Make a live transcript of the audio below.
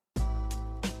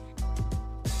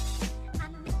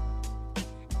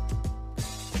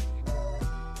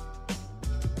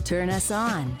Turn us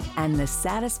on, and the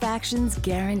satisfaction's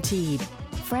guaranteed.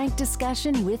 Frank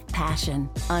discussion with passion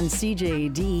on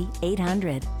CJAD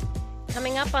 800.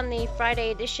 Coming up on the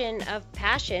Friday edition of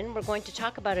Passion, we're going to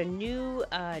talk about a new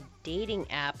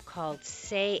dating app called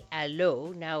Say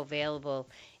Allo, now available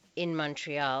in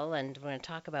Montreal, and we're going to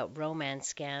talk about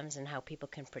romance scams and how people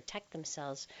can protect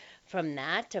themselves from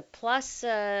that, plus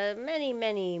many,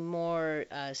 many more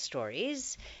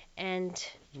stories and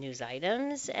news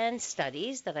items and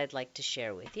studies that I'd like to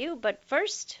share with you. But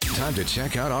first, time to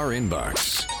check out our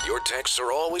inbox. Your texts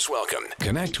are always welcome.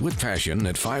 Connect with Passion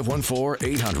at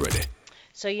 514-800.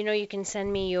 So you can send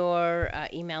me your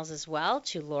emails as well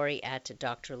to Laurie at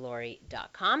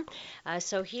drlaurie.com.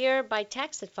 So here by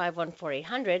text at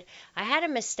 514-800, I had a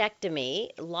mastectomy,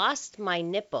 lost my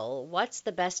nipple. What's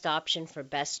the best option for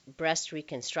breast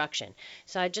reconstruction?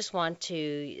 So I just want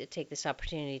to take this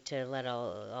opportunity to let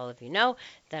all of you know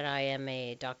that I am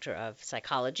a doctor of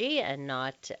psychology and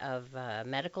not of a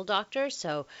medical doctor.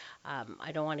 So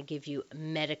I don't want to give you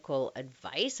medical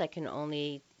advice. I can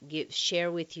only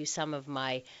share with you some of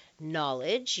my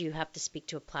knowledge. You have to speak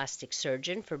to a plastic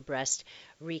surgeon for breast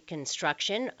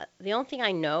reconstruction. The only thing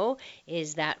I know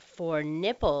is that for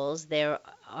nipples, there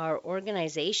are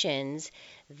organizations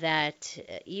that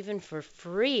even for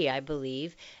free, I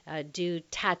believe, do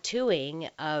tattooing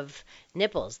of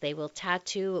nipples. They will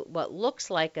tattoo what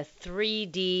looks like a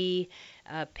 3D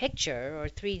picture or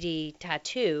 3D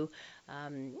tattoo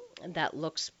that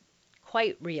looks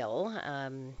quite real.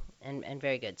 And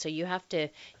very good. So you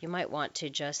might want to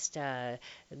just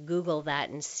Google that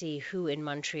and see who in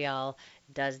Montreal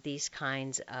does these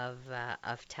kinds of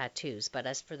tattoos. But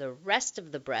as for the rest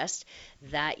of the breast,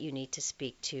 that you need to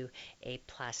speak to a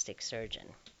plastic surgeon.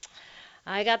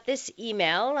 I got this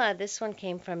email. This one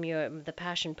came from the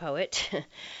Passion Poet.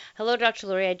 Hello, Dr.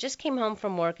 Laurie. I just came home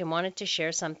from work and wanted to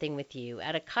share something with you.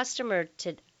 At a customer's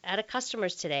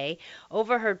today,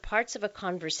 overheard parts of a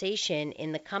conversation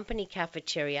in the company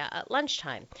cafeteria at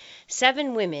lunchtime.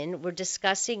 7 women were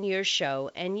discussing your show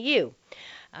and you.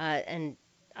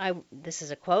 This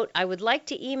is a quote, I would like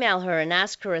to email her and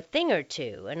ask her a thing or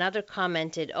two. Another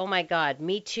commented, oh my God,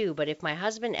 me too, but if my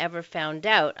husband ever found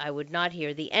out, I would not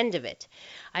hear the end of it.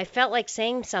 I felt like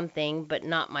saying something, but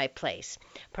not my place.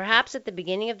 Perhaps at the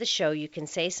beginning of the show, you can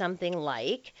say something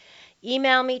like,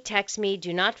 email me, text me,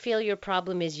 do not feel your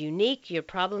problem is unique. Your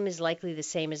problem is likely the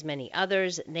same as many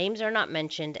others. Names are not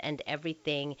mentioned and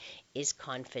everything is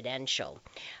confidential.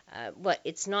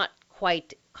 It's not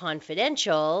quite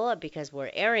confidential because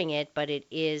we're airing it, but it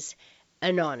is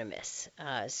anonymous.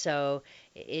 So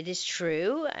it is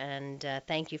true, and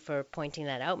thank you for pointing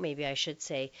that out. Maybe I should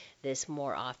say this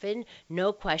more often.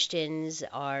 No questions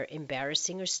are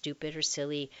embarrassing or stupid or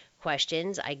silly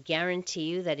questions. I guarantee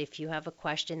you that if you have a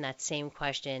question, that same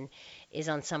question is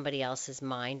on somebody else's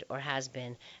mind or has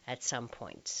been at some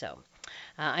point. So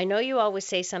I know you always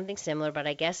say something similar, but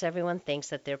I guess everyone thinks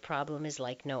that their problem is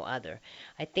like no other.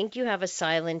 I think you have a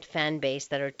silent fan base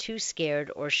that are too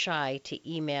scared or shy to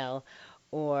email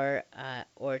or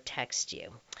text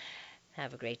you.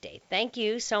 Have a great day. Thank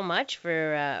you so much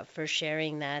for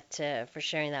sharing that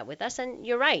with us. And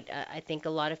you're right. I think a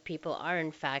lot of people are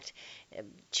in fact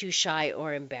too shy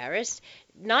or embarrassed.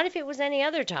 Not if it was any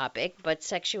other topic, but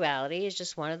sexuality is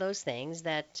just one of those things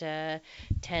that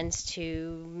tends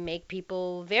to make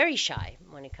people very shy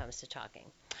when it comes to talking.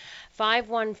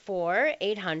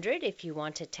 514-800 if you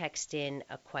want to text in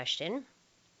a question.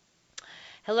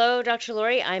 Hello, Dr.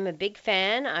 Laurie. I'm a big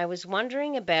fan. I was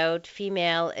wondering about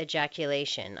female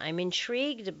ejaculation. I'm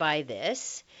intrigued by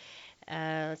this.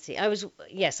 I'm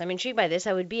intrigued by this.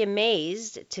 I would be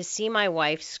amazed to see my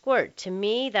wife squirt. To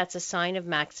me, that's a sign of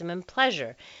maximum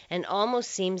pleasure and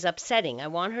almost seems upsetting. I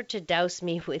want her to douse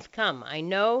me with cum. I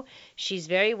know she's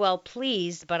very well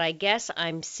pleased, but I guess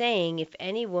I'm saying if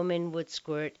any woman would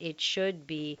squirt, it should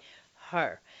be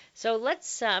her. So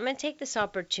I'm going to take this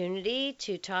opportunity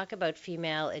to talk about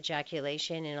female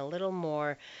ejaculation in a little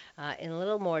more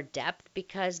depth,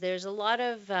 because there's a lot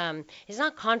of, it's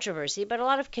not controversy, but a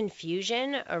lot of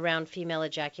confusion around female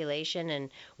ejaculation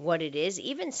and what it is.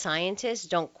 Even scientists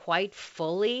don't quite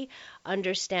fully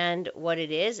understand what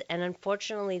it is, and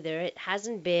unfortunately there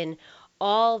hasn't been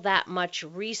all that much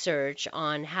research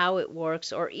on how it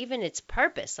works or even its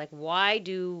purpose. Like, why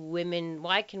can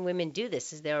women do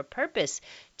this? Is there a purpose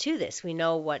to this? We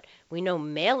know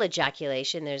male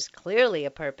ejaculation. There's clearly a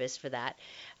purpose for that.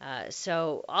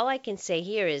 So all I can say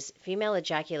here is female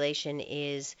ejaculation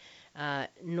is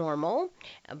normal.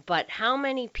 But how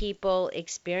many people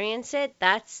experience it?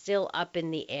 That's still up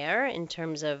in the air in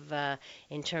terms of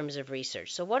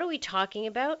research. So what are we talking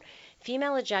about?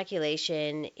 Female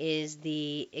ejaculation is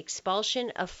the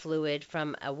expulsion of fluid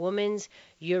from a woman's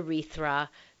urethra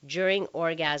during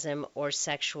orgasm or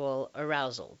sexual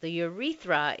arousal. The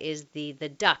urethra is the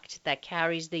duct that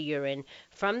carries the urine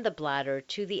from the bladder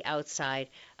to the outside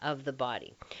of the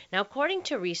body. Now, according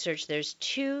to research, there's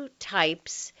two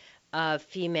types of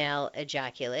female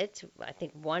ejaculate. I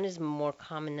think one is more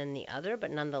common than the other,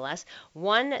 but nonetheless,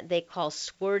 one they call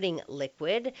squirting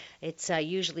liquid. It's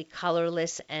usually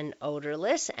colorless and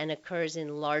odorless and occurs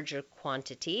in larger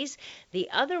quantities.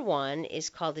 The other one is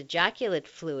called ejaculate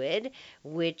fluid,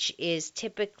 which is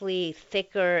typically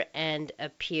thicker and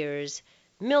appears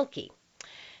milky.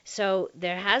 So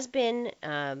there has been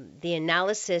the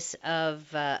analysis of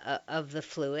the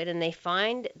fluid, and they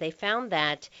found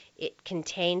that it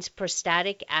contains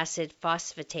prostatic acid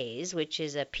phosphatase, which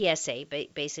is a PSA,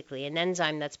 basically an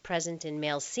enzyme that's present in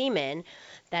male semen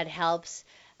that helps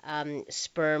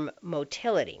sperm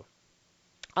motility.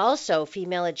 Also,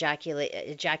 female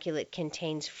ejaculate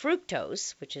contains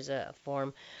fructose, which is a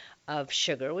form of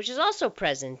sugar, which is also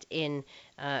present in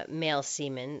male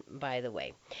semen, by the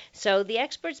way. So the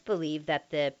experts believe that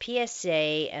the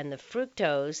PSA and the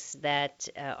fructose that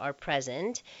are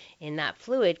present in that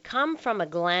fluid come from a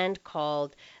gland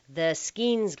called the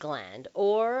Skene's gland,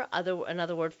 or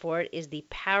another word for it is the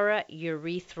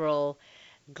paraurethral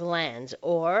glands,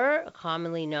 or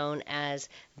commonly known as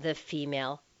the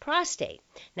female prostate.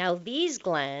 Now, these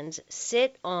glands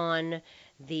sit on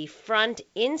the front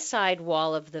inside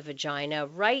wall of the vagina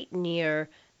right near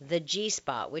the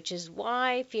G-spot, which is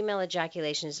why female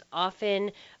ejaculation is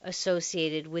often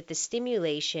associated with the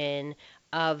stimulation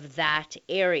of that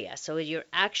area. So you're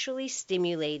actually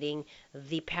stimulating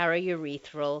the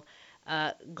paraurethral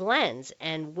glands.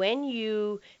 And when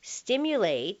you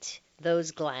stimulate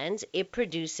those glands, it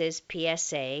produces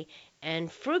PSA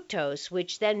and fructose,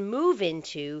 which then move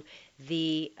into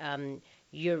the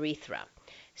urethra.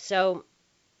 So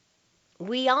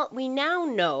we now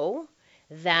know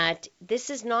that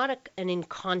this is not an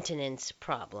incontinence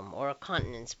problem or a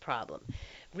continence problem.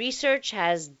 Research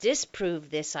has disproved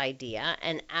this idea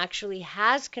and actually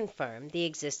has confirmed the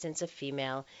existence of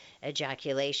female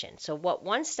ejaculation. So what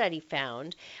one study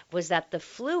found was that the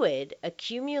fluid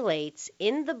accumulates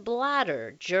in the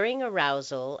bladder during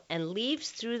arousal and leaves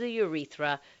through the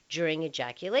urethra during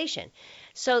ejaculation.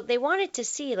 So they wanted to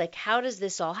see, like, how does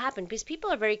this all happen? Because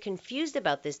people are very confused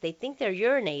about this. They think they're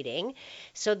urinating.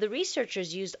 So the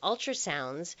researchers used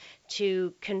ultrasounds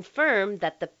to confirm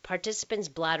that the participants'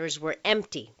 bladders were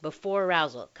empty before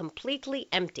arousal, completely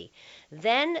empty.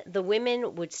 Then the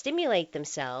women would stimulate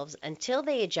themselves until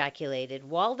they ejaculated,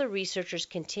 while the researchers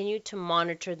continued to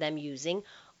monitor them using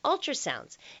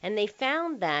ultrasounds. And they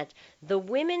found that the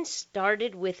women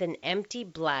started with an empty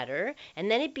bladder and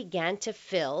then it began to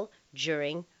fill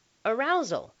during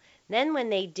arousal. Then when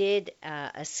they did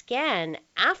a scan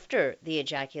after the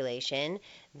ejaculation,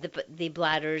 the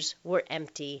bladders were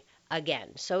empty again.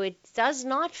 So it does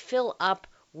not fill up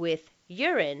with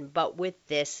urine, but with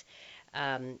this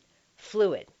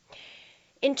fluid.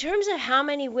 In terms of how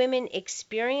many women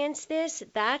experience this,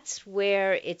 that's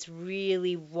where it's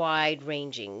really wide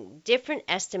ranging. Different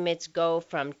estimates go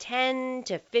from 10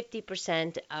 to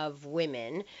 50% of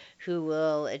women who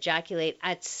will ejaculate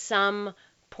at some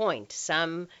point.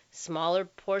 Some smaller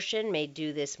portion may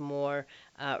do this more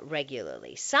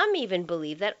regularly. Some even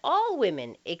believe that all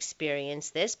women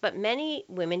experience this, but many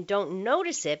women don't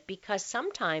notice it because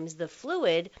sometimes the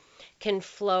fluid can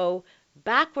flow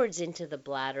backwards into the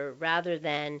bladder rather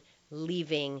than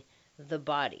leaving the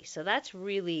body. So that's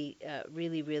really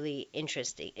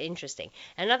interesting.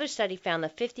 Another study found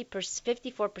that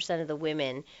 54% of the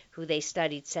women who they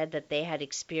studied said that they had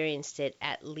experienced it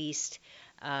at least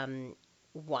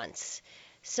once.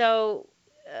 So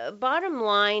bottom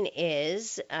line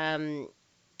is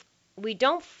we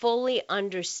don't fully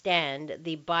understand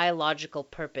the biological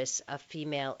purpose of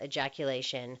female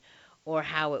ejaculation or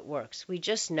how it works. We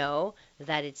just know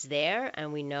that it's there,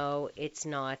 and we know it's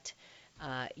not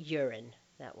urine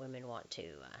that women want to,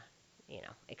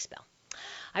 expel.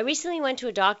 I recently went to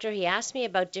a doctor. He asked me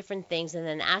about different things and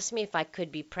then asked me if I could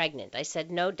be pregnant. I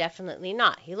said, no, definitely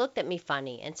not. He looked at me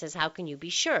funny and says, how can you be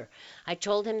sure? I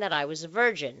told him that I was a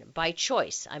virgin by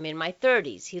choice. I'm in my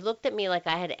 30s. He looked at me like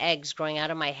I had eggs growing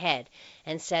out of my head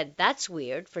and said, that's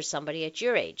weird for somebody at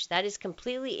your age. That is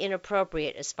completely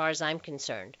inappropriate as far as I'm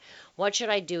concerned. What should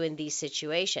I do in these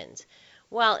situations?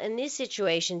 Well, in these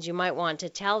situations, you might want to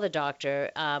tell the doctor,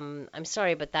 I'm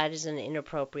sorry, but that is an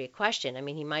inappropriate question. I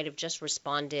mean, he might have just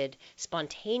responded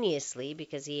spontaneously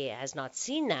because he has not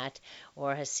seen that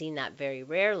or has seen that very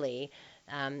rarely.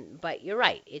 But you're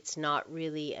right, it's not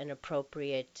really an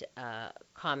appropriate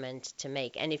comment to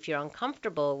make. And if you're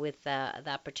uncomfortable with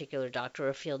that particular doctor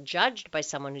or feel judged by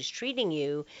someone who's treating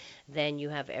you, then you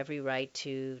have every right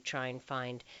to try and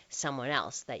find someone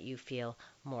else that you feel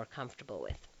more comfortable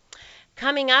with.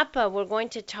 Coming up, we're going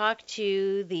to talk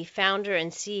to the founder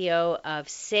and CEO of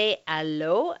Say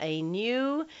Allo, a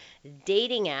new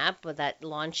dating app that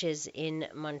launches in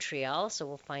Montreal. So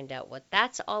we'll find out what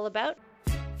that's all about.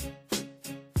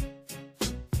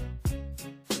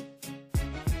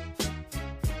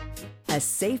 A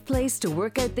safe place to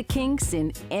work out the kinks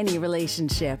in any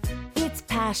relationship. It's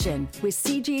Passion with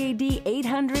CJAD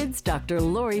 800's Dr.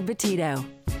 Laurie Betito.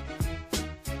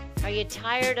 Are you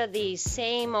tired of these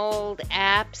same old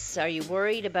apps? Are you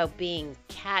worried about being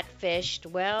catfished?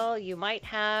 Well, you might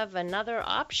have another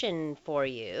option for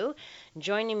you.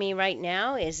 Joining me right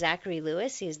now is Zachary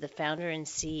Lewis. He is the founder and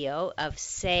CEO of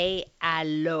Say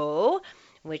Allo,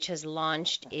 which has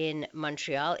launched in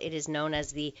Montreal. It is known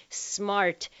as the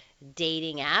Smart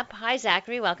Dating app. Hi,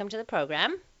 Zachary. Welcome to the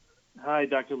program. Hi,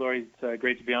 Dr. Laurie. It's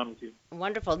great to be on with you.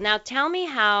 Wonderful. Now, tell me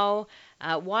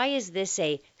why is this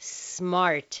a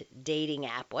smart dating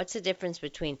app? What's the difference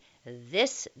between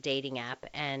this dating app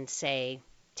and, say,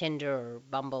 Tinder or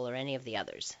Bumble or any of the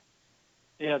others?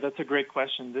 Yeah, that's a great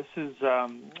question. This is a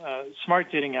smart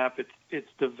dating app. It's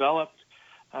developed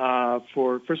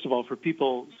first of all, for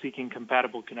people seeking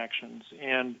compatible connections.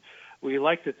 And we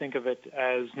like to think of it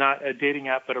as not a dating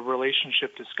app, but a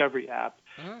relationship discovery app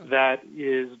that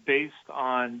is based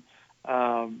on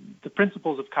the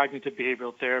principles of cognitive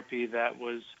behavioral therapy that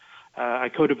was, I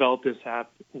co-developed this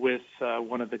app with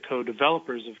one of the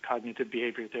co-developers of cognitive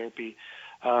behavioral therapy,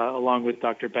 along with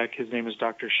Dr. Beck. His name is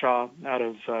Dr. Shaw out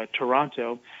of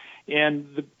Toronto.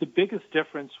 And the biggest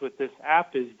difference with this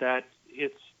app is that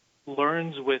it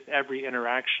learns with every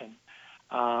interaction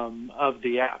of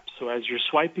the app. So as you're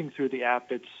swiping through the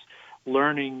app, it's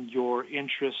learning your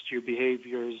interests, your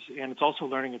behaviors, and it's also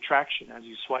learning attraction as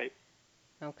you swipe.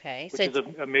 Okay. Which is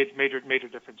a major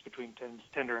difference between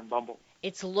Tinder and Bumble.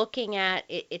 It's looking at,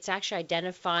 it's actually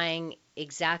identifying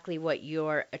exactly what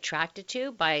you're attracted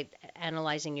to by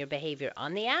analyzing your behavior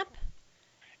on the app?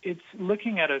 It's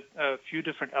looking at a few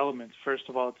different elements. First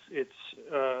of all, it's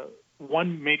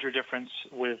one major difference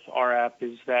with our app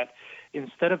is that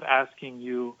instead of asking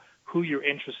you who you're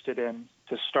interested in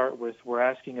to start with, we're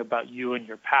asking about you and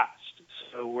your past.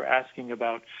 So we're asking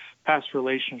about past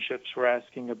relationships. We're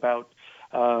asking about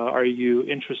are you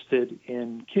interested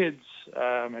in kids?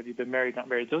 Have you been married, not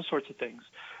married? Those sorts of things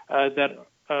that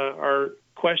are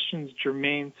questions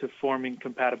germane to forming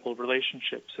compatible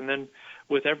relationships. And then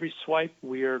with every swipe,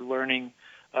 we are learning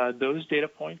those data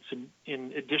points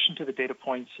in addition to the data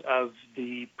points of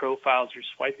the profiles you're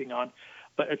swiping on.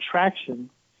 But attraction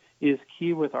is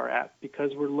key with our app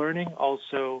because we're learning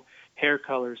also hair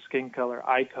color, skin color,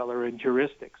 eye color, and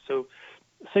heuristics. So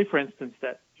say, for instance,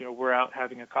 that we're out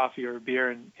having a coffee or a beer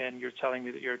and you're telling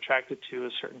me that you're attracted to a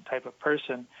certain type of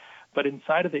person, but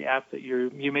inside of the app that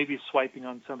you may be swiping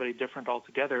on somebody different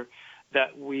altogether,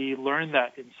 that we learn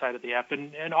that inside of the app,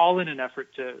 and all in an effort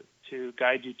to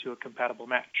guide you to a compatible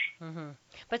match. Mm-hmm.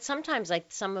 But sometimes, like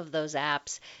some of those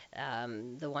apps,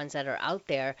 the ones that are out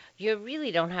there, you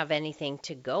really don't have anything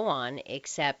to go on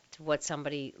except what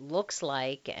somebody looks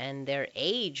like and their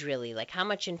age, really. Like how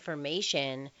much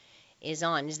information is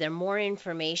on. Is there more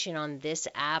information on this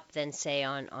app than, say,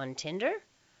 on Tinder?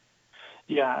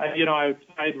 Yeah,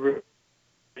 I'd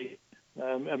really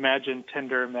imagine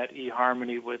Tinder met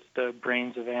eHarmony with the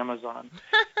brains of Amazon,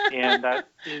 and that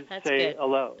is Say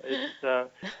Allo.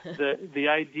 It's the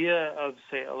idea of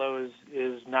Say Allo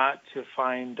is not to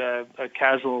find a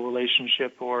casual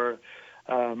relationship or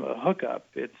a hookup.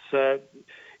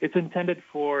 It's intended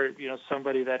for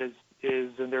somebody that is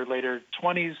in their later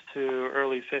 20s to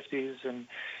early 50s, and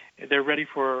they're ready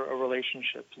for a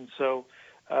relationship. And so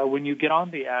when you get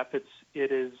on the app,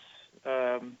 it is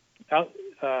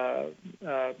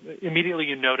immediately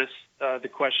you notice the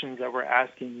questions that we're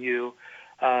asking you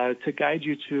to guide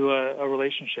you to a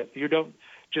relationship. You don't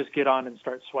just get on and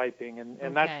start swiping, and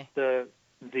Okay. that's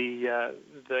the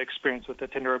experience with the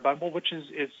Tinder or Bumble, which is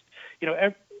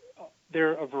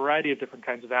there are a variety of different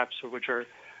kinds of apps which are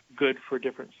good for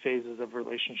different phases of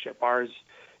relationship. Ours,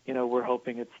 we're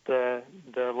hoping it's the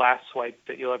last swipe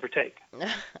that you'll ever take.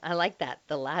 I like that,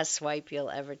 the last swipe you'll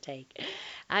ever take.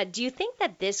 Do you think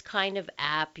that this kind of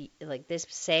app, like this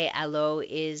Say Allo,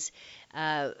 is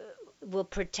will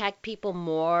protect people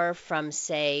more from,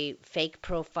 say, fake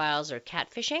profiles or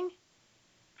catfishing?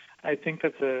 I think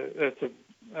that's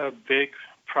a big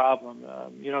problem.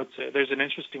 There's an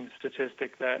interesting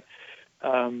statistic that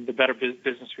the Better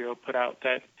Business Bureau put out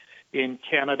that in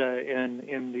Canada and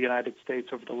in the United States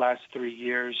over the last 3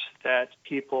 years that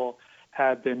people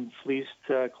have been fleeced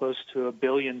close to $1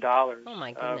 billion Oh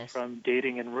my goodness. from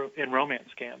dating and romance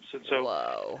scams. And so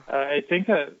Whoa. I think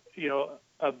that,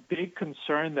 a big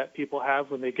concern that people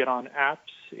have when they get on apps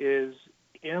is,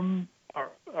 am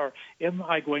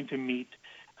I going to meet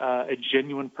a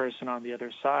genuine person on the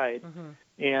other side?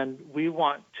 Mm-hmm. And we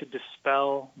want to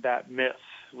dispel that myth.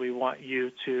 We want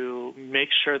you to make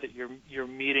sure that you're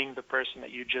meeting the person that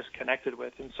you just connected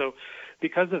with. And so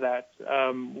because of that,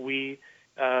 we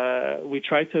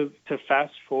try to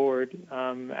fast forward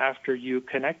after you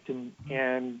connect, and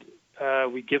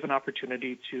we give an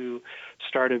opportunity to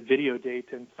start a video date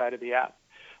inside of the app,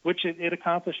 which it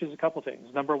accomplishes a couple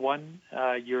things. Number one,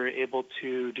 you're able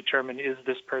to determine, is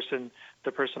this person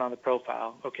the person on the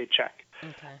profile? Okay, check.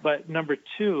 Okay. But number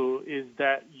two is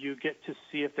that you get to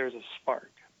see if there's a spark.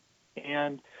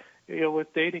 And, with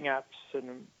dating apps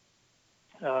and,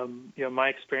 my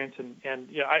experience, and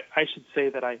I should say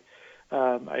that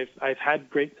I've had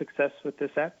great success with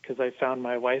this app because I found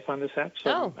my wife on this app.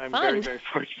 So I'm fun. very,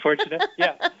 very fortunate.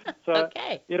 Yeah. So,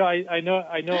 Okay. I know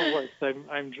it works.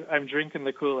 I'm drinking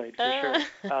the Kool-Aid for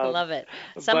sure. Love it.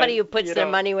 Somebody who puts their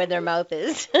money where their mouth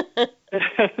is.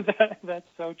 That's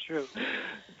so true.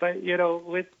 But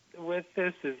with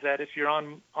this is that if you're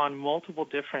on multiple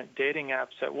different dating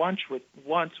apps at once,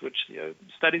 which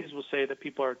studies will say that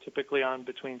people are typically on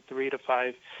between 3 to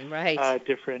 5 right.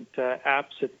 different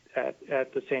apps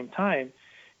at the same time,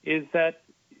 is that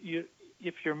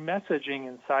if you're messaging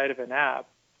inside of an app,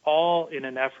 all in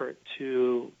an effort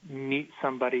to meet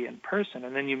somebody in person,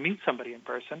 and then you meet somebody in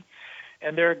person,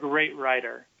 and they're a great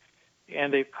writer,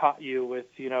 and they've caught you with,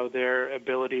 their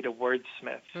ability to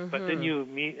wordsmith. Mm-hmm. But then you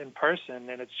meet in person,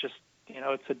 and it's just,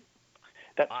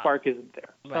 that spark isn't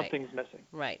there. Right. Something's missing.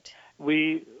 Right.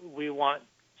 We want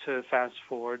to fast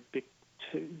forward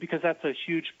because that's a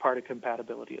huge part of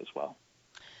compatibility as well.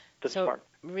 The spark.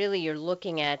 Really, you're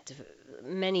looking at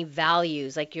many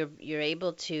values, like you're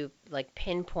able to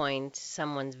pinpoint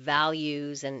someone's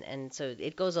values, and so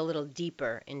it goes a little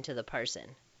deeper into the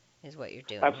person, is what you're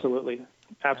doing. Absolutely,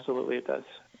 it does.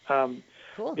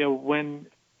 Cool.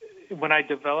 When I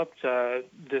developed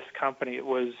this company,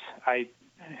 I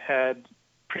had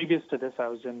previous to this I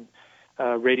was in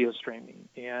radio streaming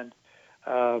and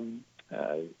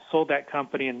sold that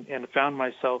company and found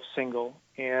myself single.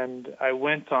 And I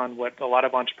went on what a lot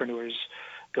of entrepreneurs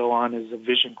go on as a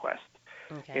vision quest.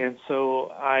 Okay. And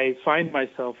so I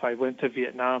went to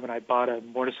Vietnam and I bought a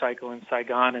motorcycle in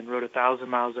Saigon and rode 1,000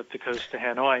 miles up the coast to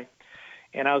Hanoi.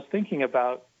 And I was thinking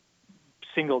about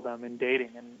singledom and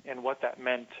dating and what that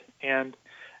meant. And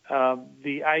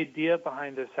the idea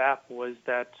behind this app was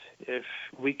that if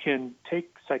we can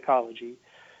take psychology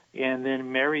and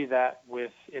then marry that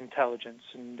with intelligence,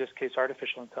 in this case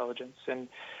artificial intelligence, and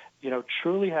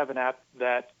truly have an app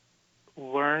that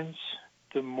learns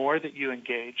the more that you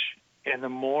engage, and the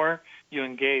more you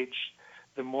engage,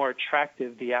 the more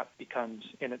attractive the app becomes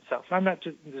in itself. And I'm not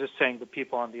just saying the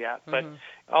people on the app, but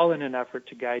all in an effort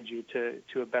to guide you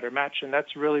to a better match. And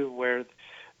that's really where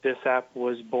this app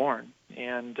was born.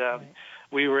 And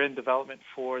we were in development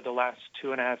for the last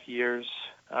 2.5 years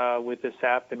with this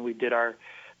app, and we did our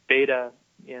beta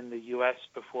in the U.S.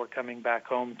 before coming back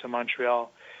home to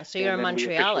Montreal. So you're a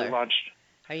Montrealer.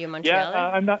 Are you a Montrealer?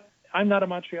 Yeah, I'm not a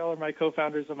Montrealer. My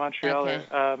co-founder's a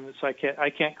Montrealer, okay. So I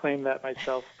can't claim that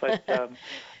myself. But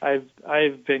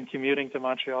I've been commuting to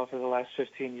Montreal for the last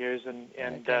 15 years, and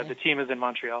okay. The team is in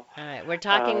Montreal. All right, we're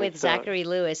talking with Zachary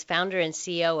Lewis, founder and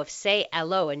CEO of Say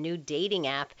Allo, a new dating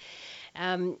app.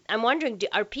 I'm wondering,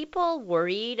 are people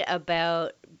worried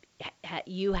about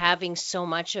you having so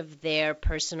much of their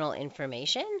personal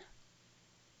information?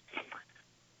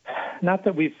 Not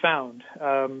that we've found.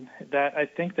 That I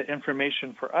think the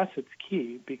information for us, it's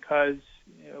key because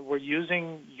we're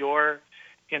using your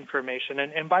information.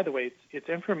 And by the way, it's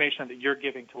information that you're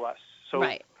giving to us. So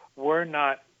right. We're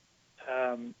not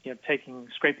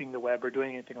scraping the web or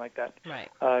doing anything like that. Right.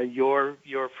 You're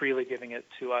freely giving it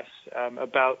to us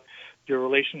about your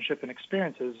relationship and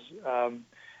experiences.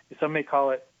 Some may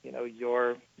call it,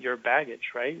 your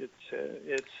baggage, right?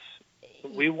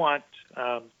 We want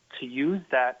to use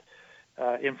that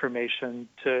information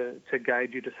to guide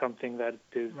you to something that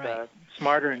is Right.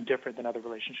 smarter and different than other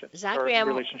relationships or Zachary,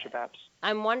 relationship apps.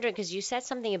 I'm wondering because you said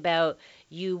something about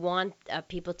you want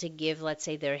people to give, let's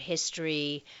say, their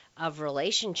history of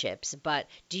relationships, but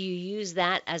do you use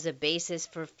that as a basis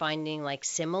for finding like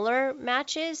similar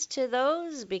matches to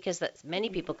those? Because many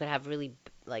people could have really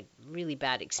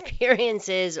bad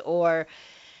experiences or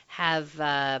have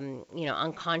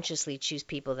unconsciously choose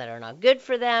people that are not good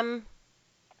for them.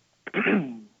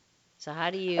 So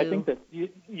how do I think you?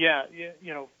 that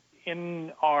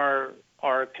in our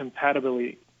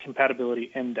compatibility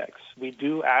index, we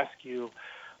do ask you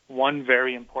one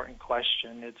very important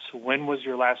question. It's when was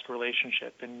your last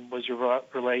relationship, and was your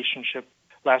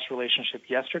last relationship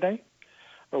yesterday,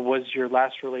 or was your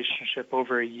last relationship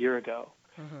over a year ago?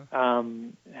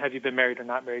 Have you been married or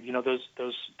not married?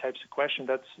 Those types of questions.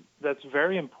 That's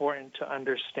very important to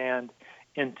understand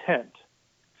intent.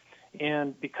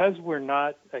 And because we're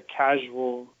not a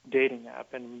casual dating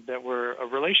app and that we're a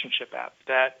relationship app,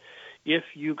 that if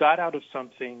you got out of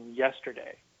something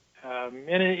yesterday, and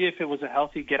if it was a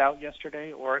healthy get out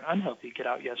yesterday or an unhealthy get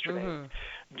out yesterday,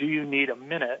 do you need a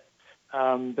minute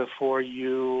before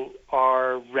you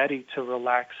are ready to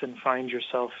relax and find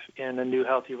yourself in a new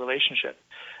healthy relationship?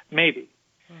 Maybe.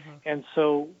 And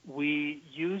so we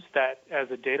use that as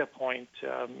a data point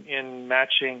in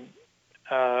matching,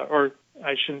 or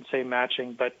I shouldn't say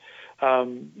matching, but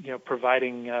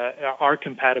providing our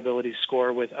compatibility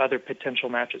score with other potential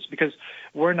matches, because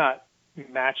we're not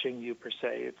matching you per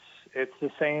se. It's the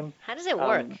same. How does it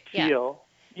work? Feel.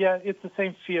 Yeah, it's the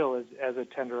same feel as a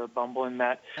Tinder or Bumble in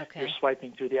that you're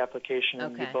swiping through the application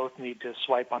and you both need to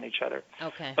swipe on each other.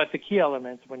 But the key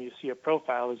element when you see a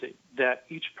profile is that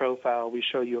each profile we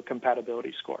show you a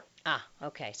compatibility score.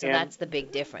 Okay. So that's the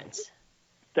big difference.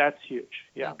 That's huge.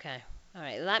 Yeah. Okay. All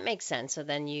right. Well, that makes sense. So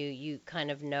then you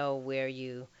kind of know where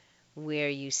you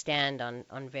stand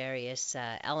on various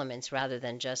elements rather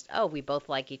than just, oh, we both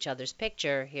like each other's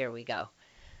picture. Here we go.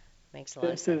 Makes a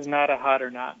lot of sense. This is not a hot or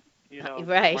not.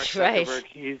 Right, Mark Zuckerberg,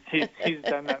 he's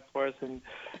done that for us, and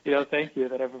thank you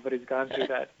that everybody's gone through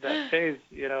that phase,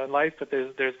 in life. But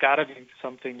there's got to be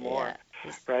something more,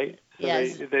 right?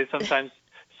 So they sometimes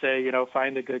say,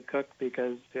 find a good cook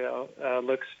because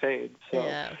looks fade.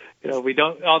 So we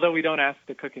don't, although we don't ask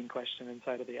the cooking question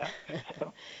inside of the app.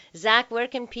 So. Zach, where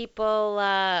can people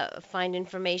find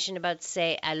information about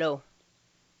Say Allo?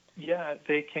 Yeah,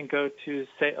 they can go to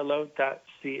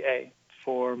sayallo.ca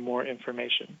for more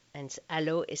information. And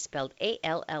Allo is spelled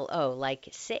A-L-L-O, like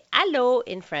Say Allo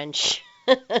in French.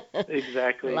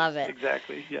 Exactly. Love it.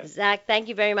 Exactly. Yeah. Zach, thank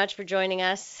you very much for joining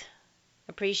us.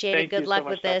 Appreciate it. Good luck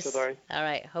with this. Dr. Laurie. All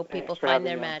right. Hope Thanks people for find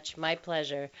their having me on. match. My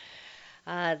pleasure.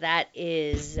 That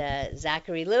is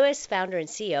Zachary Lewis, founder and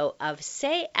CEO of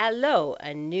Say Allo,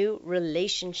 a new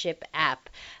relationship app.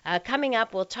 Coming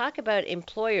up, we'll talk about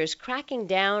employers cracking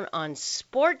down on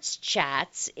sports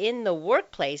chats in the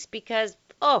workplace because,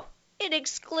 it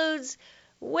excludes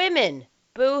women.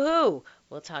 Boo-hoo.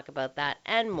 We'll talk about that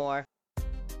and more.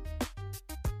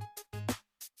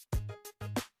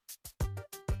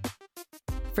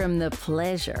 From the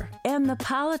pleasure and the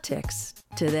politics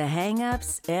to the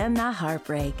hang-ups and the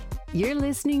heartbreak, you're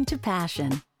listening to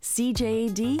Passion,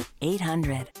 CJAD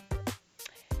 800.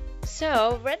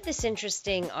 So, read this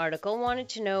interesting article, wanted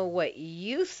to know what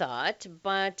you thought,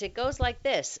 but it goes like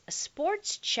this.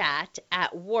 Sports chat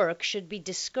at work should be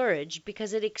discouraged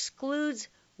because it excludes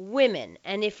women,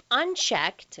 and if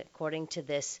unchecked, according to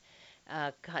this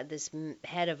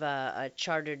head of a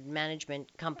chartered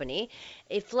management company,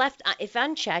 if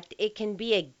unchecked, it can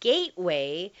be a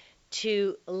gateway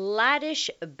to laddish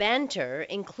banter,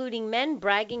 including men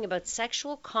bragging about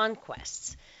sexual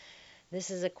conquests. This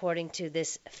is according to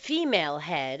this female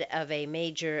head of a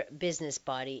major business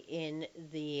body in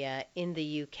the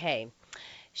UK.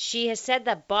 She has said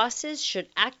that bosses should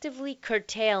actively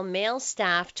curtail male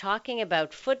staff talking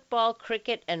about football,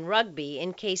 cricket, and rugby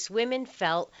in case women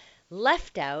felt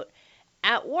left out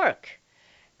at work.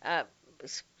 A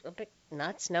bit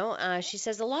nuts, no? She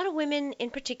says a lot of women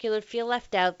in particular feel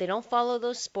left out. They don't follow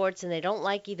those sports and they don't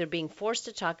like either being forced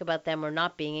to talk about them or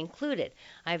not being included.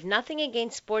 I have nothing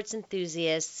against sports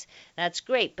enthusiasts. That's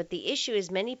great. But the issue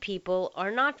is many people are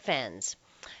not fans.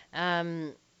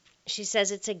 She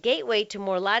says it's a gateway to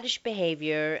more laddish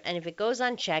behavior, and if it goes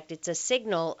unchecked, it's a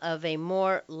signal of a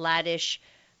more laddish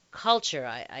culture,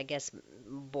 I guess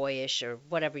boyish or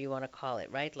whatever you want to call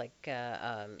it, right? Like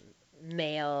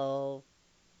male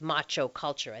macho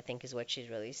culture, I think is what she's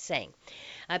really saying.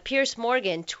 Piers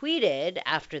Morgan tweeted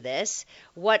after this,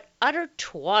 "What utter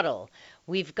twaddle.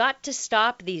 We've got to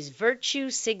stop these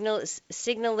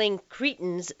signaling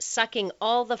cretins sucking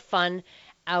all the fun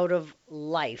out of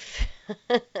life.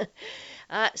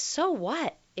 So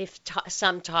what if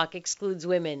some talk excludes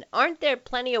women? Aren't there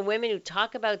plenty of women who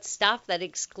talk about stuff that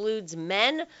excludes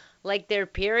men, like their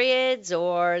periods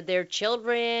or their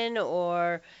children,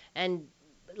 and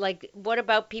like, what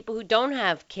about people who don't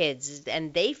have kids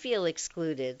and they feel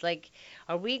excluded? Like,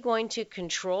 are we going to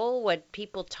control what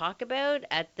people talk about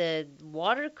at the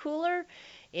water cooler?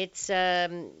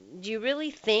 Do you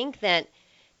really think that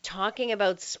talking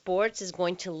about sports is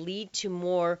going to lead to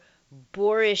more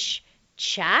boorish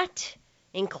chat,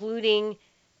 including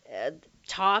uh,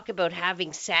 talk about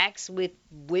having sex with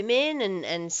women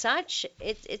and such?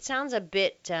 It sounds a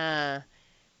bit.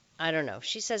 I don't know.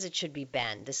 She says it should be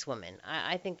banned, this woman.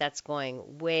 I think that's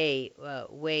going way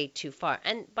too far.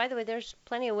 And by the way, there's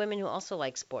plenty of women who also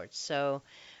like sports, so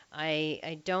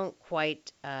I don't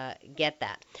quite get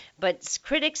that. But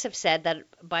critics have said that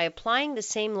by applying the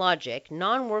same logic,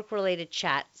 non-work related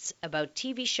chats about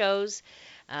TV shows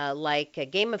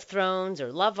like Game of Thrones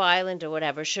or Love Island or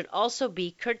whatever should also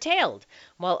be curtailed,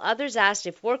 while others asked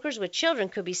if workers with children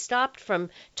could be stopped from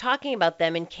talking about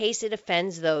them in case it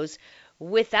offends those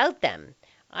without them.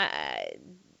 I,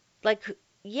 like,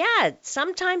 yeah,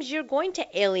 sometimes you're going to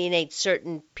alienate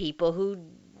certain people who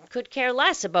could care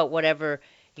less about whatever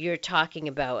you're talking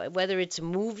about, whether it's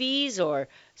movies or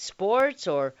sports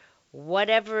or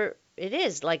whatever it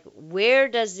is. Like, where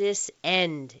does this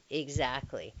end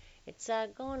exactly? It's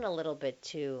going a little bit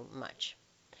too much.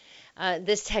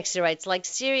 This texter writes, like,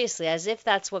 seriously, as if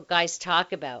that's what guys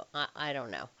talk about. I don't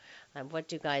know. What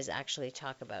do guys actually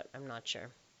talk about? I'm not sure.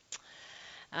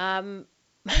 Um,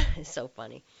 it's so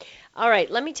funny. All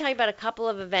right, let me tell you about a couple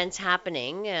of events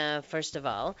happening. First of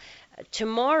all,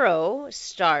 tomorrow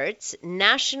starts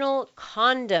National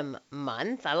Condom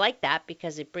Month. I like that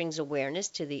because it brings awareness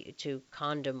to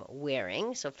condom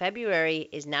wearing. So February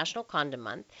is National Condom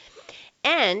Month,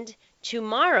 and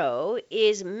tomorrow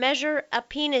is Measure a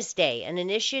Penis Day, an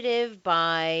initiative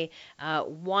by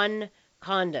One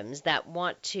Condoms that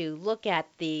want to look at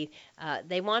they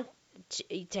want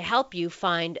to help you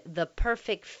find the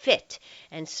perfect fit.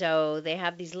 And so they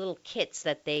have these little kits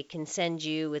that they can send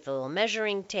you with a little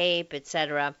measuring tape,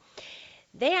 etc.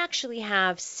 They actually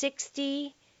have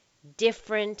 60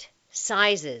 different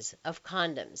sizes of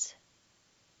condoms.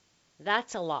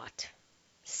 That's a lot.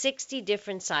 60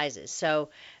 different sizes. So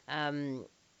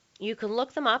you can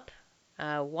look them up,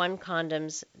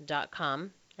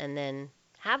 onecondoms.com, and then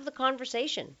have the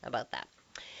conversation about that.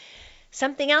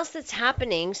 Something else that's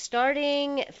happening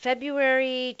starting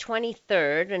February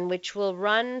 23rd, and which will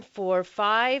run for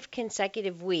 5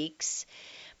 consecutive weeks.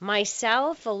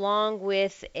 Myself, along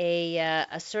with a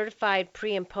certified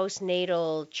pre and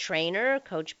postnatal trainer,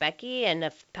 Coach Becky, and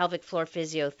a pelvic floor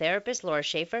physiotherapist, Laura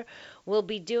Schaefer, will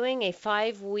be doing a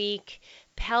 5-week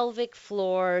pelvic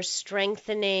floor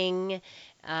strengthening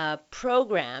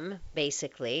program,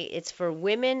 basically. It's for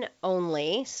women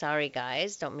only. Sorry,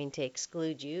 guys, don't mean to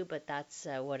exclude you, but that's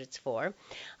what it's for.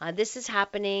 This is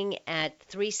happening at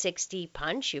 360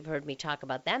 Punch. You've heard me talk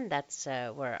about them. That's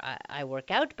where I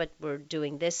work out, but we're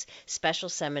doing this special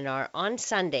seminar on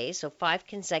Sunday, so 5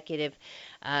 consecutive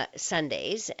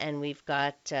Sundays, and we've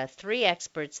got 3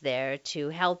 experts there to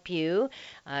help you.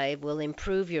 It will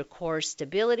improve your core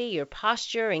stability, your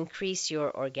posture, increase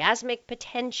your orgasmic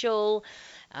potential,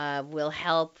 will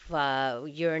help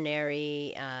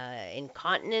urinary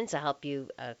incontinence, help you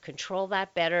control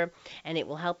that better, and it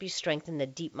will help you strengthen the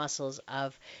deep muscles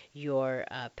of your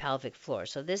pelvic floor.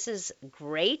 So this is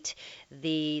great.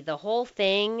 The whole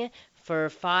thing for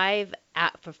 5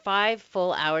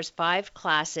 full hours, 5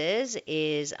 classes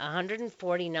is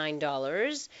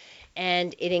 $149.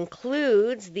 And it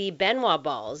includes the Benoit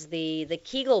balls, the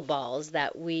Kegel balls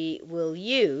that we will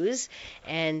use.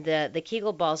 And the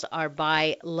Kegel balls are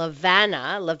by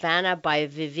Lavana by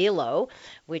Vivilo,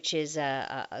 which is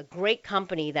a great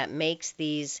company that makes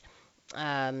these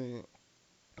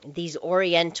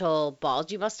oriental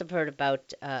balls. You must have heard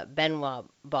about Benoit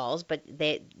balls, but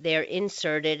they're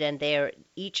inserted, and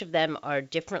each of them are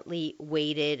differently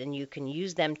weighted, and you can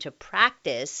use them to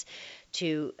practice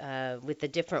with the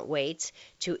different weights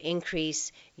to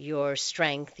increase your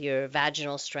strength, your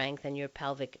vaginal strength, and your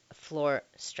pelvic floor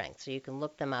strength. So you can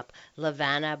look them up.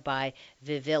 Lavana by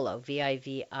Vivilo,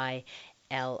 Vivilo.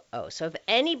 So if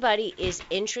anybody is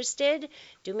interested,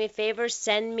 do me a favor,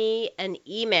 send me an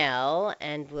email,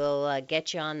 and we'll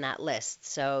get you on that list.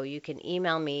 So you can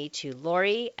email me to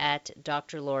Laurie at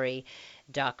drlaurie.com.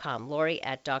 Laurie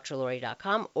at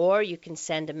drlaurie.com, or you can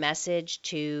send a message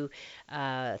to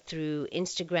through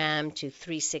Instagram to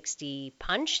 360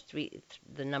 punch,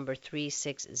 the number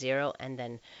 360, and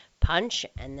then punch,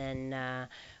 and then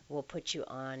we'll put you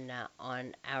on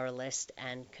our list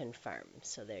and confirm.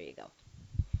 So there you go.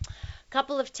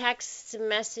 Couple of text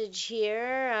message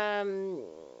here.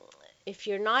 If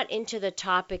you're not into the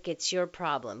topic, it's your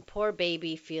problem. Poor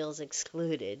baby feels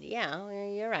excluded. Yeah,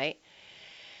 you're right.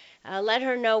 Let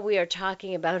her know we are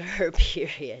talking about her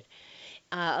period.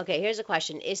 Okay, here's a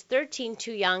question. Is 13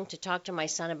 too young to talk to my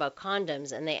son about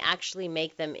condoms, and they actually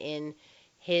make them in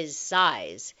his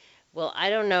size? Well,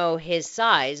 I don't know his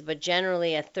size, but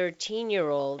generally a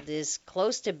 13-year-old is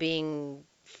close to being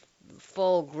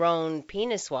full grown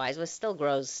penis wise. Well, still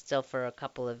grows still for a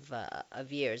couple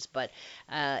of years, but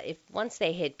if once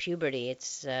they hit puberty,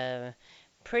 it's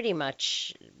pretty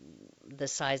much the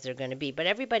size they're going to be. But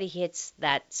everybody hits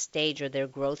that stage or their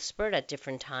growth spurt at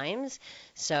different times.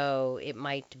 So it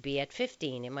might be at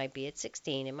 15, it might be at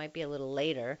 16, it might be a little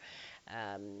later.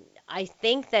 I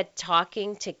think that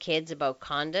talking to kids about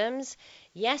condoms,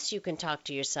 yes, you can talk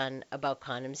to your son about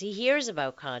condoms. He hears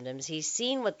about condoms. He's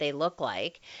seen what they look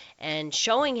like, and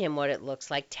showing him what it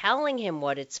looks like, telling him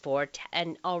what it's for,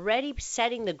 and already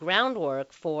setting the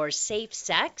groundwork for safe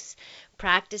sex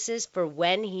practices for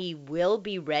when he will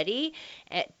be ready,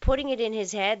 putting it in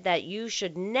his head that you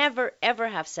should never ever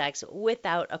have sex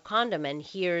without a condom, and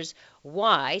here's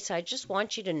why. So I just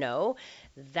want you to know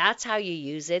that's how you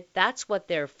use it. That's what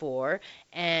they're for.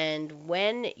 And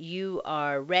when you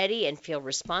are ready and feel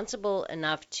responsible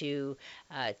enough to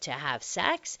have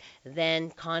sex,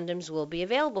 then condoms will be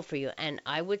available for you. And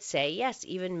I would say, yes,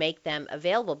 even make them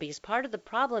available, because part of the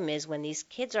problem is when these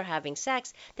kids are having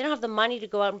sex, they don't have the money to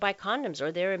go out and buy condoms,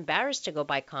 or they're embarrassed to go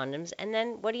buy condoms. And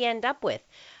then what do you end up with?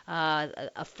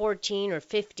 A 14 or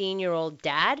 15-year-old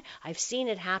dad? I've seen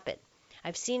it happen.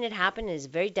 I've seen it happen. It is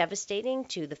very devastating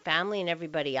to the family and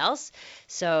everybody else.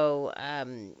 So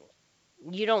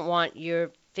you don't want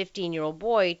your 15-year-old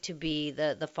boy to be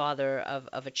the father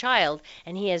of a child,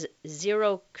 and he has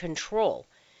zero control.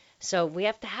 So we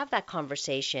have to have that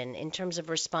conversation in terms of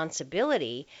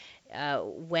responsibility.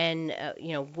 When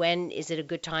is it a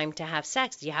good time to have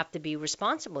sex? You have to be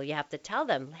responsible. You have to tell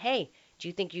them, hey, do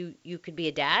you think you could be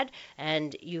a dad?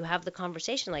 And you have the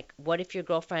conversation like, what if your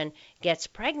girlfriend gets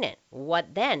pregnant?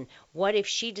 What then? What if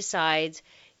she decides,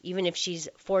 even if she's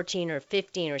 14 or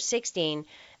 15 or 16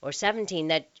 or 17,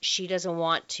 that she doesn't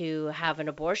want to have an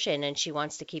abortion and she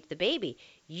wants to keep the baby?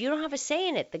 You don't have a say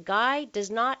in it. The guy does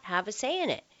not have a say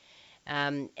in it.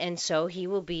 And so he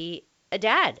will be a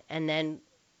dad, and then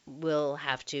will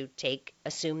have to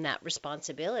assume that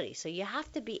responsibility. So you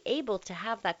have to be able to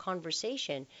have that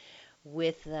conversation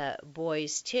with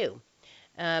boys too.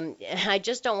 I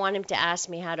just don't want him to ask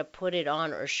me how to put it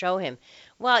on or show him.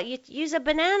 Well, you use a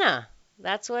banana.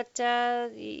 That's what,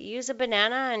 use a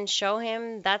banana and show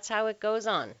him that's how it goes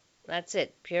on. That's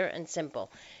it, pure and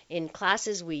simple. In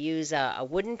classes, we use a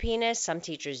wooden penis. Some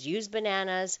teachers use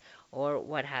bananas or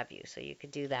what have you. So you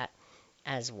could do that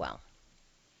as well.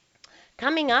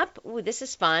 Coming up, ooh, this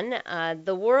is fun,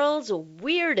 the world's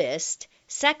weirdest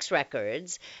sex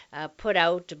records put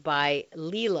out by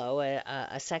Lilo,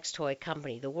 a sex toy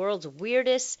company. The world's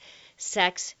weirdest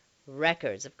sex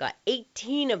records. I've got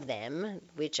 18 of them,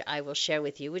 which I will share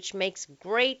with you, which makes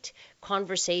great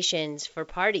conversations for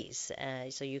parties.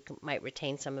 So you might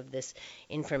retain some of this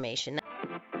information.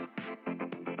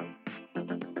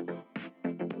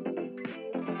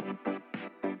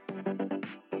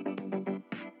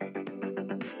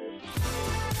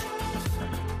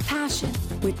 Passion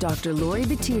with Dr. Laurie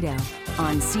Betito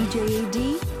on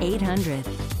CJAD 800.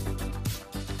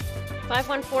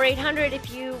 514-800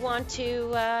 if you want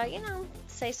to,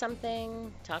 say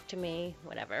something, talk to me,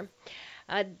 whatever.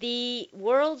 The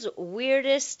world's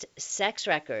weirdest sex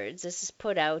records. This is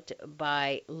put out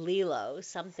by Lilo,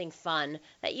 something fun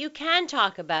that you can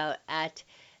talk about at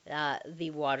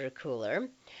the water cooler.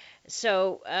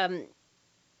 So,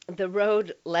 the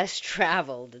road less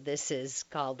traveled, this is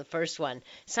called the first one.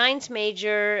 Science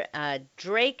major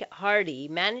Drake Hardy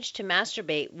managed to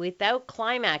masturbate without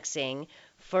climaxing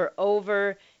for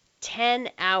over 10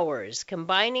 hours.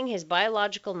 Combining his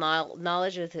biological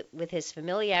knowledge with his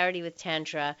familiarity with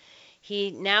Tantra,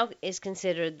 he now is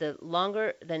considered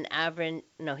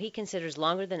he considers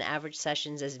longer than average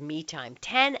sessions as me time.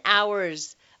 10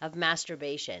 hours of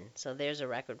masturbation. So there's a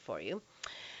record for you.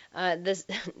 This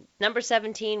number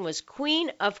 17 was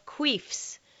Queen of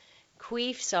Queefs.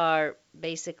 Queefs are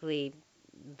basically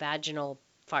vaginal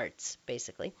farts,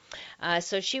 basically.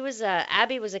 So she was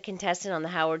Abby was a contestant on the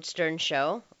Howard Stern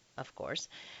show of course.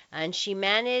 And she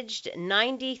managed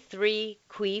 93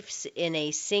 queefs in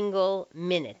a single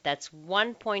minute. That's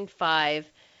 1.5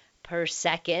 per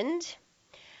second.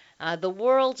 The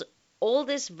world's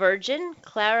oldest virgin,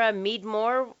 Clara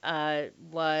Meadmore, died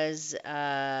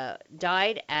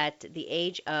at the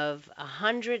age of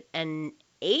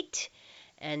 108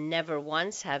 and never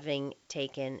once having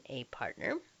taken a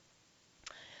partner.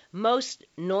 Most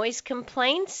noise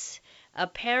complaints.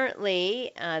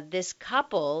 Apparently, this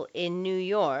couple in New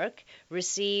York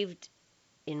received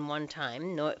in one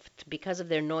time, because of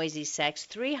their noisy sex,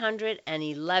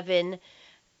 311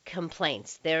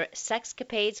 complaints. Their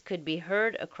sexcapades could be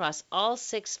heard across all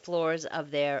 6 floors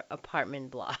of their apartment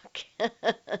block.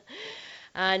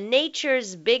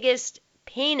 Nature's biggest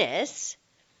penis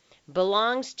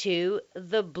belongs to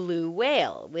the blue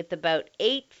whale, with about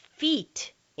 8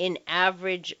 feet in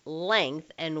average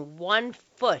length and 1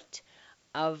 foot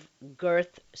of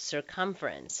girth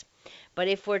circumference. But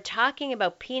if we're talking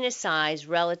about penis size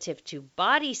relative to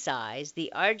body size,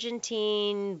 the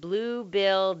Argentine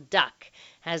blue-billed duck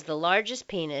has the largest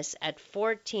penis at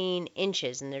 14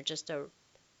 inches, and they're just a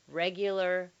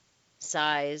regular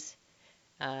size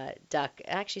duck.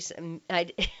 Actually,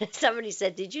 somebody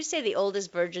said, did you say the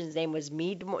oldest virgin's name was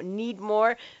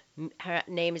Needmore? Her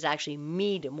name is actually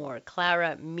Meadmore,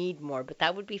 Clara Meadmore, but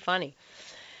that would be funny.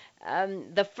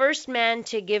 The first man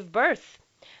to give birth.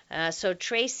 So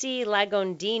Tracy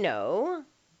Lagondino,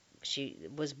 she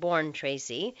was born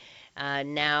Tracy,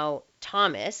 now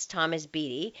Thomas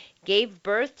Beatty, gave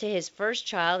birth to his first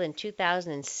child in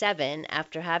 2007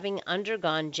 after having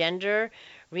undergone gender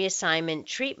reassignment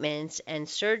treatments and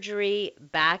surgery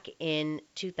back in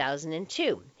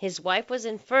 2002. His wife was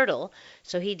infertile,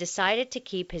 so he decided to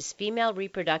keep his female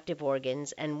reproductive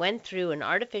organs and went through an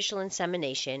artificial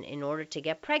insemination in order to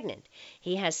get pregnant.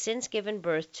 He has since given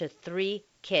birth to 3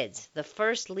 kids, the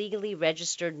first legally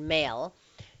registered male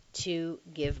to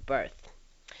give birth.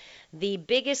 The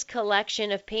biggest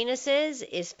collection of penises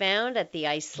is found at the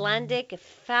Icelandic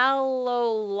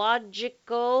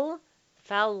Phallological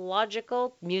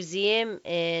Museum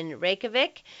in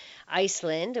Reykjavik,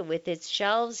 Iceland, with its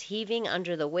shelves heaving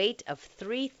under the weight of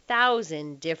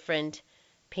 3,000 different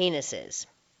penises.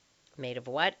 Made of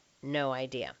what? No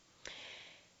idea.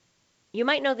 You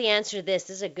might know the answer to this.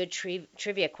 This is a good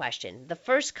trivia question. The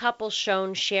first couple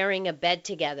shown sharing a bed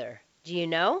together. Do you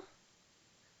know?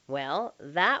 Well,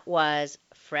 that was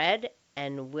Fred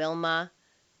and Wilma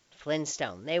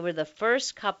Flintstone. They were the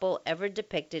first couple ever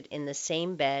depicted in the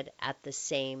same bed at the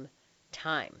same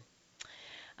time.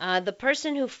 The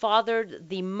person who fathered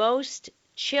the most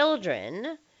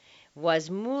children was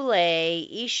Moulay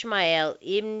Ismail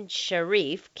ibn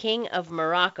Sharif, king of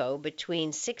Morocco,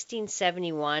 between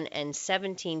 1671 and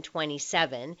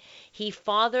 1727. He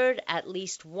fathered at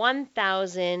least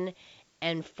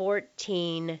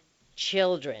 1,014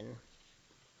 children.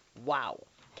 Wow.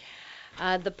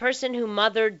 The person who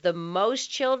mothered the most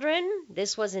children,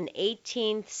 this was in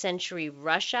 18th century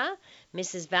Russia.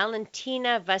 Mrs.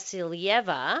 Valentina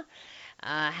Vasilyeva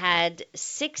had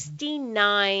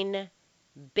 69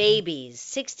 babies,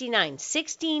 69,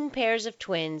 16 pairs of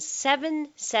twins, 7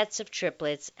 sets of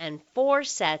triplets, and 4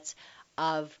 sets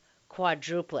of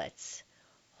quadruplets.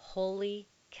 Holy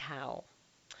cow.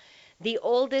 The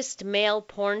oldest male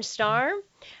porn star,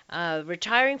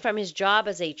 retiring from his job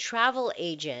as a travel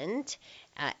agent,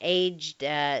 aged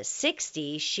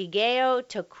 60, Shigeo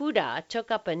Tokuda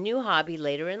took up a new hobby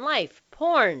later in life,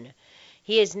 porn.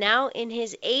 He is now in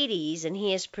his 80s and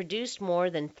he has produced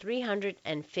more than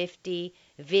 350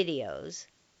 videos,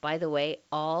 by the way,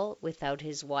 all without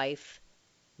his wife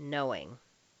knowing.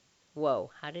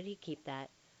 Whoa, how did he keep that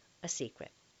a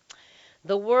secret?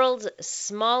 The world's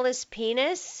smallest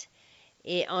penis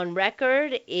on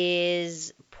record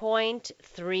is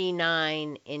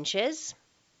 0.39 inches.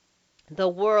 The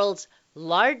world's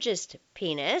largest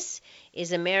penis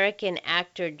is American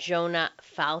actor Jonah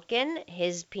Falcon.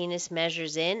 His penis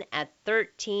measures in at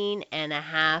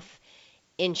 13.5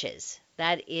 inches.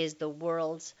 That is the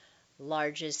world's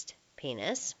largest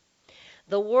penis.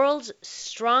 The world's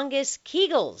strongest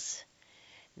Kegels.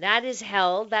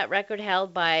 That record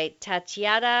held by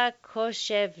Tatyana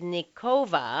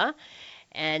Koshevnikova.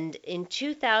 And in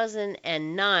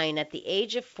 2009, at the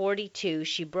age of 42,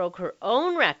 she broke her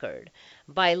own record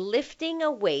by lifting a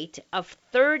weight of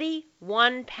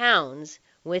 31 pounds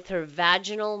with her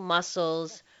vaginal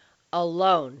muscles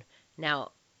alone.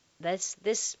 Now,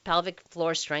 this pelvic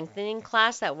floor strengthening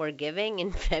class that we're giving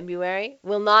in February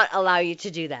will not allow you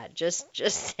to do that. Just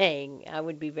saying, I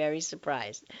would be very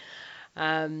surprised.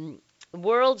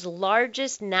 World's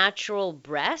largest natural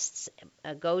breasts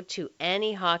go to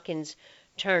Annie Hawkins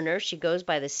Turner. She goes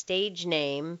by the stage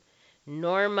name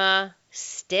Norma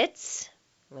Stitz.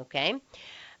 Okay.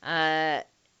 Uh,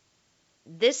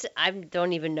 this, I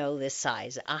don't even know this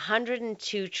size.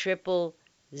 102 triple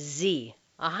Z.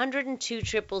 102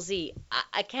 triple Z.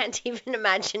 I can't even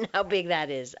imagine how big that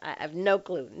is. I have no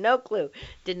clue. No clue.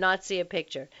 Did not see a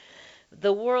picture.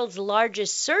 The world's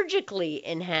largest surgically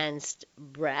enhanced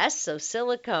breast, so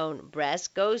silicone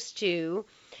breast, goes to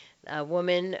a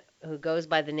woman who goes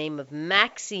by the name of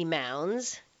Maxi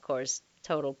Mounds, of course,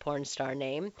 total porn star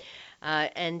name,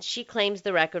 and she claims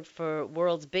the record for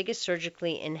world's biggest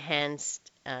surgically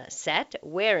enhanced set,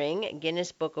 wearing,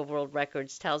 Guinness Book of World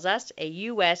Records tells us, a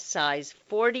U.S. size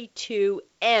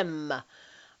 42M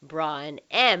bra, and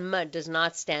M does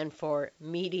not stand for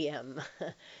medium.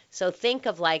 So think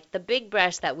of like the big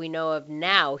breast that we know of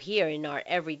now here in our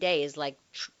everyday is like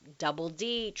double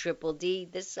D, triple D.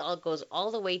 This all goes all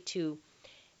the way to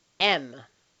M.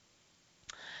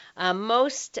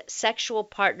 Most sexual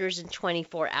partners in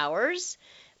 24 hours.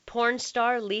 Porn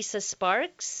star Lisa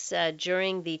Sparks,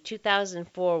 during the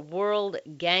 2004 World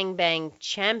Gangbang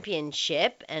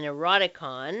Championship and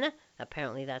Eroticon,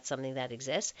 apparently that's something that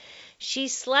exists, she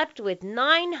slept with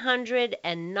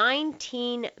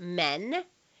 919 men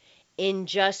in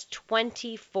just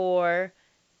 24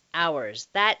 hours.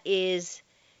 That is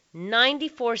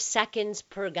 94 seconds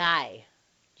per guy.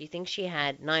 Do you think she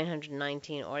had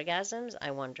 919 orgasms? I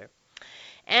wonder.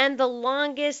 And the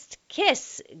longest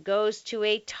kiss goes to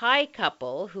a Thai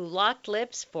couple who locked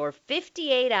lips for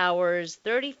 58 hours,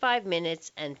 35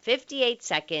 minutes, and 58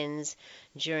 seconds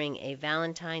during a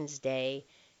Valentine's Day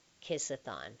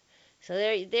kiss-a-thon. So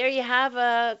there you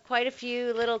have quite a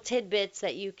few little tidbits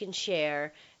that you can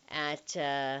share at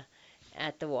the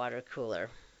water cooler.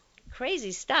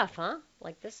 Crazy stuff, huh?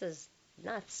 Like, this is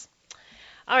nuts.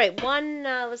 All right,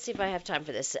 let's see if I have time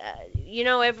for this.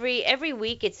 Every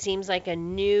week it seems like a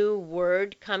new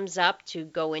word comes up to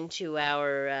go into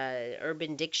our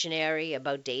Urban Dictionary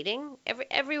about dating.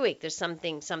 Every week there's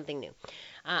something new.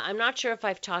 I'm not sure if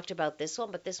I've talked about this one,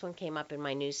 but this one came up in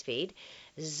my news feed.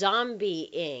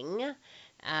 Zombieing.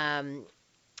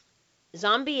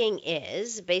 Zombieing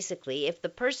is basically if the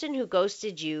person who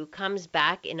ghosted you comes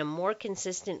back in a more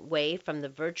consistent way from the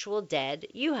virtual dead,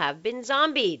 you have been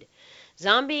zombied.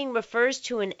 Zombieing refers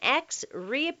to an ex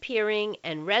reappearing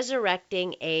and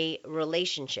resurrecting a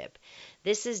relationship.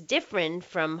 This is different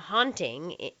from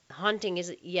haunting. Haunting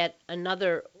is yet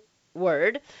another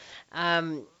word.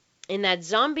 In that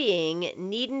zombieing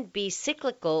needn't be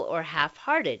cyclical or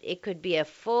half-hearted. It could be a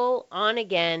full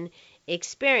on-again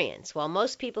experience. While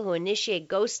most people who initiate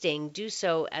ghosting do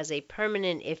so as a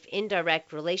permanent, if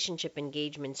indirect, relationship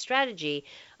engagement strategy,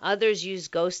 others use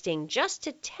ghosting just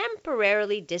to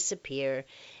temporarily disappear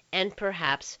and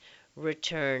perhaps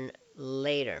return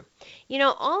later.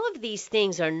 All of these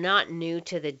things are not new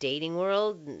to the dating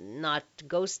world. Not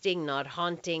ghosting, not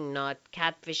haunting, not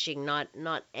catfishing,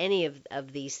 not any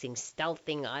of these things.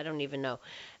 Stealthing, I don't even know.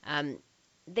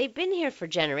 They've been here for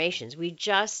generations. We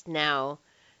just now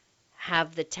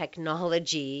have the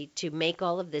technology to make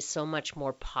all of this so much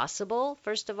more possible,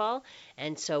 first of all.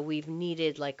 And so we've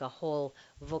needed like a whole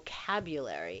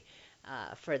vocabulary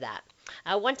for that.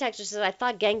 One texter says, I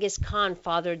thought Genghis Khan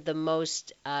fathered the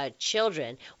most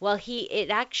children. Well,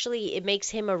 it makes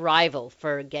him a rival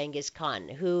for Genghis Khan,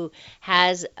 who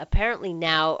has apparently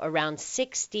now around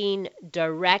 16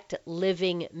 direct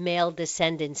living male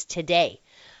descendants today.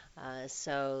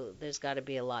 So there's got to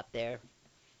be a lot there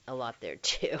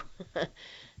too.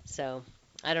 So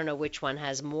I don't know which one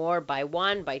has more, by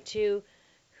one, by two,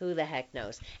 who the heck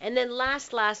knows. And then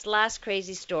last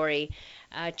crazy story.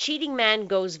 Cheating man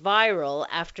goes viral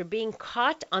after being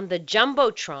caught on the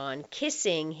Jumbotron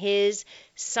kissing his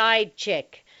side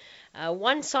chick.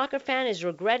 One soccer fan is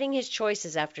regretting his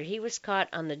choices after he was caught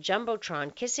on the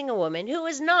Jumbotron kissing a woman who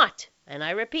is not, and I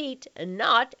repeat,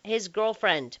 not his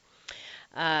girlfriend.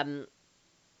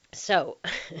 So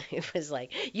it was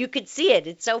like you could see it.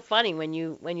 It's so funny when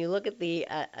you look at the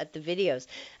videos.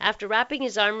 After wrapping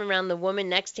his arm around the woman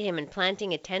next to him and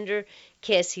planting a tender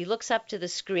kiss, he looks up to the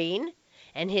screen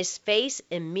and his face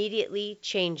immediately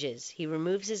changes. He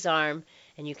removes his arm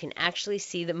and you can actually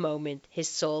see the moment his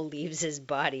soul leaves his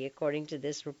body, according to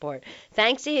this report.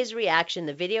 Thanks to his reaction,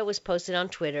 the video was posted on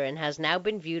Twitter and has now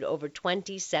been viewed over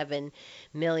 27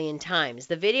 million times.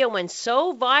 The video went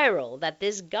so viral that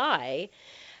this guy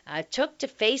took to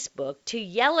Facebook to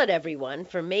yell at everyone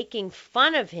for making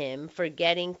fun of him for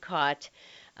getting caught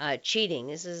cheating.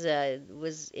 This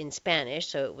was in Spanish,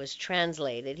 so it was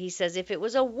translated. He says, if it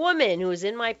was a woman who was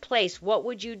in my place, what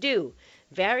would you do?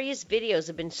 Various videos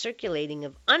have been circulating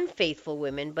of unfaithful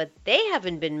women, but they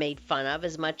haven't been made fun of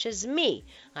as much as me.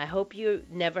 I hope you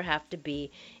never have to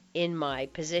be in my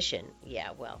position. Yeah,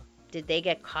 well, did they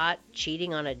get caught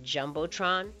cheating on a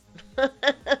Jumbotron?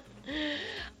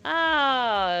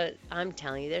 I'm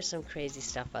telling you, there's some crazy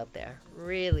stuff out there.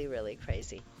 Really, really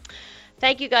crazy.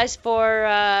 Thank you guys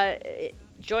for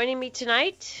joining me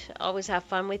tonight. Always have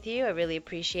fun with you. I really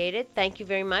appreciate it. Thank you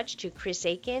very much to Chris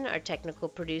Aiken, our technical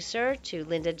producer, to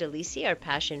Linda DeLisi, our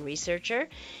passion researcher.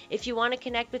 If you want to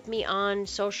connect with me on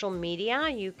social media,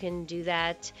 you can do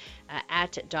that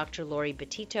at Dr. Laurie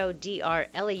Betito,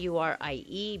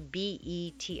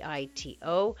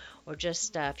 DrLauriebetito, or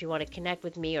just if you want to connect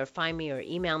with me or find me or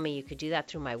email me, you could do that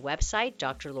through my website,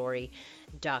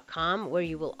 drlaurie.com, where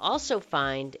you will also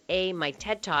find my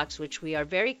TED Talks, which we are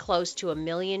very close to 1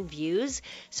 million views.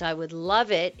 So I would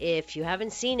love it if you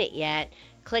haven't seen it yet.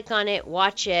 Click on it,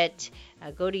 watch it,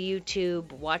 go to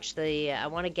YouTube, watch I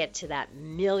want to get to that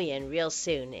 1 million real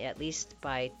soon, at least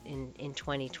in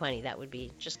 2020. That would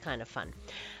be just kind of fun.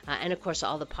 And of course,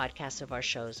 all the podcasts of our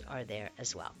shows are there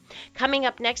as well. Coming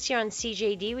up next year on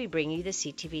CJD, we bring you the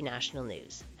CTV National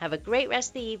News. Have a great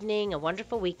rest of the evening, a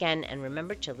wonderful weekend, and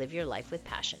remember to live your life with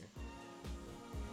passion.